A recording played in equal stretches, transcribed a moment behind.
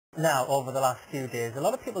Now, over the last few days, a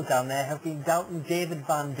lot of people down there have been doubting David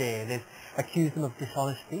Van Day. They've accused him of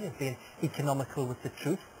dishonesty, of being economical with the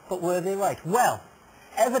truth. But were they right? Well,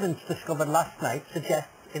 evidence discovered last night suggests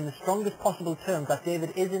in the strongest possible terms that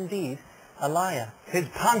David is indeed a liar. His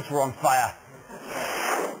pants were on fire.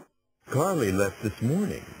 Carly left this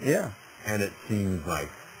morning. Yeah. And it seems like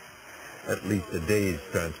at least a day's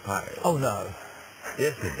transpired. Oh, no.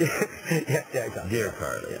 Yes, it did. Yeah, exactly. Dear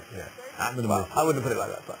Carly. Yeah. I'm going to miss I wouldn't put it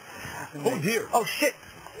like that, but... Oh, dear. Oh, shit!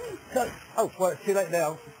 No. Oh, well, it's too late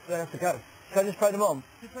now. They have to go. Can I just pray them on?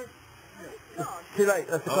 It's too late.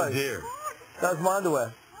 That's the clothes. Oh, dear. That was my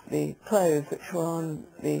underwear. The clothes which were on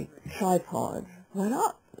the tripod went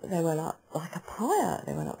up. They went up like a pyre.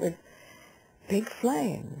 They went up with big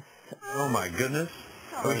flames. Oh, my goodness.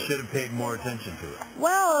 We should have paid more attention to it.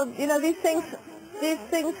 Well, you know, these things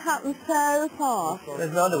happen so fast.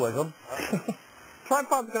 There's no underwear gone.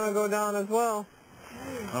 Tripod's going to go down as well.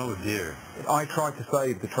 Oh, dear. I tried to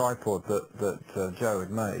save the tripod that Joe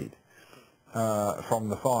had made from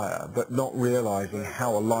the fire, but not realising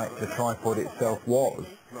how alight the tripod itself was.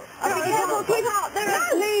 Oh, be careful, sweetheart, there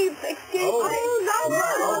are leaves, excuse me. Oh,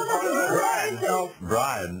 no.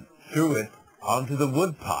 Brian threw it onto the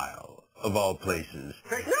wood pile, of all places.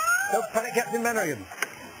 No! Don't panic, Captain Menrigan.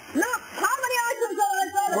 Look, how many items are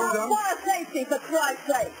there Well about fire safety, for Christ's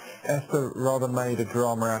sake? Esther rather made a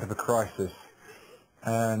drama out of a crisis,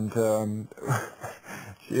 and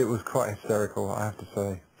it was quite hysterical, I have to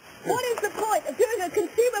say. What is the point of doing a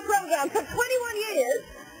consumer program for 21 years?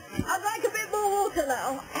 I'd like a bit more water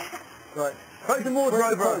now. Right. Take some water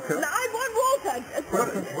over. No, I want water.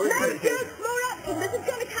 Let's just more action. This is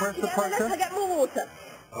going to catch you unless I get more water.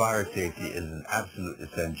 Fire safety is an absolute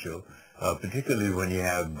essential, particularly when you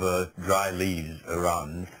have dry leaves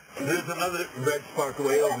around. There's another red spark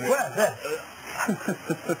away over there. Where? There.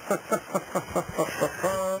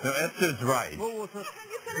 No, Esther's right. No,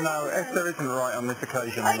 Esther isn't right on this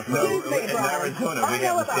occasion. No, in Arizona we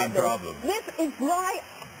have the same problem. This is dry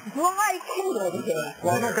kindling here.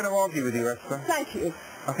 Well, I'm not going to argue with you, Esther. Thank you.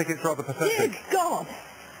 I think it's rather Dear pathetic. God.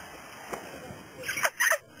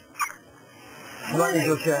 Right in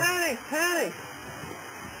your chair. Panic.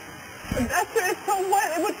 Esther, it's so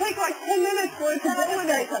wet. It would take like 10 minutes for it to Can I go just in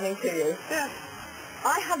say it. something to you? Yeah.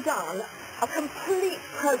 I have done a complete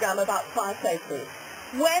program about fire safety.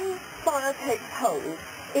 When fire takes hold,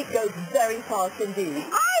 it goes very fast indeed.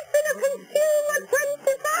 I've been a consumer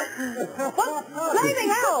 25. What? Blaming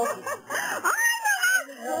hell.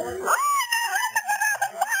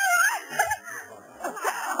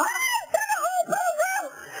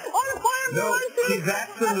 No, she's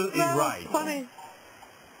absolutely right. Funny.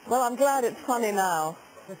 Well, I'm glad it's funny now.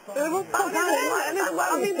 It was so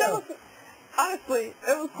funny. Honestly, it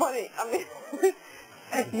was funny. I mean,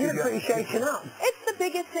 You're pretty shaken up. It's the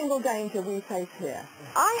biggest single danger we face here.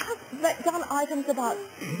 I have done items about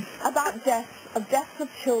deaths of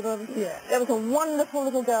children. Yeah. There was a wonderful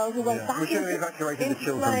little girl who went back We should have into evacuated the in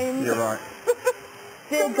children. flames. You're right.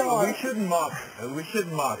 Dear God. We shouldn't mock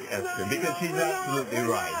Esther because she's absolutely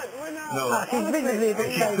right. No, She's visibly a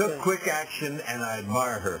bit she took shaken. quick action and I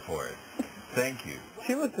admire her for it. Thank you.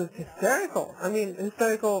 she was just hysterical. I mean,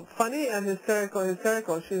 hysterical funny and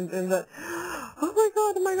hysterical. She's in that,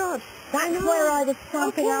 oh my God. That's where I was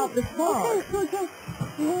stamping out the spark. Okay, so just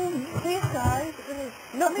move these guys.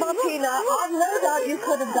 Look, Martina, I've no doubt you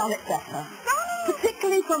could have done it better.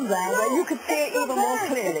 Particularly from there, where you could see it even more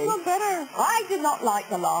clearly. It's not better. I did not like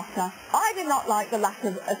the laughter. I did not like the lack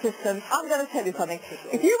of assistance. I'm going to tell you something.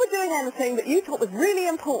 If you were doing anything that you thought was really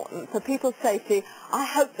important for people's safety, I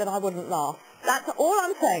hope that I wouldn't laugh. That's all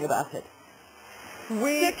I'm saying about it.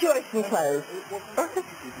 Situation closed. Okay,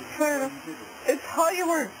 fair enough. It's how you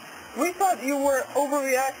were. We thought you were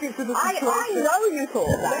overreacting to the situation. I know you thought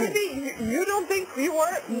that. Maybe you don't think you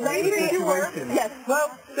were. Maybe you were. Yes.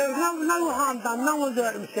 Well, there's no harm done. No one's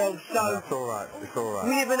hurt themselves, so It's all right. It's all right.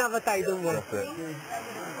 we live another day, don't we? That's it.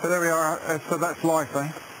 So there we are. So that's life, eh?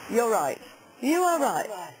 You're right. You are right.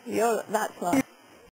 That's right.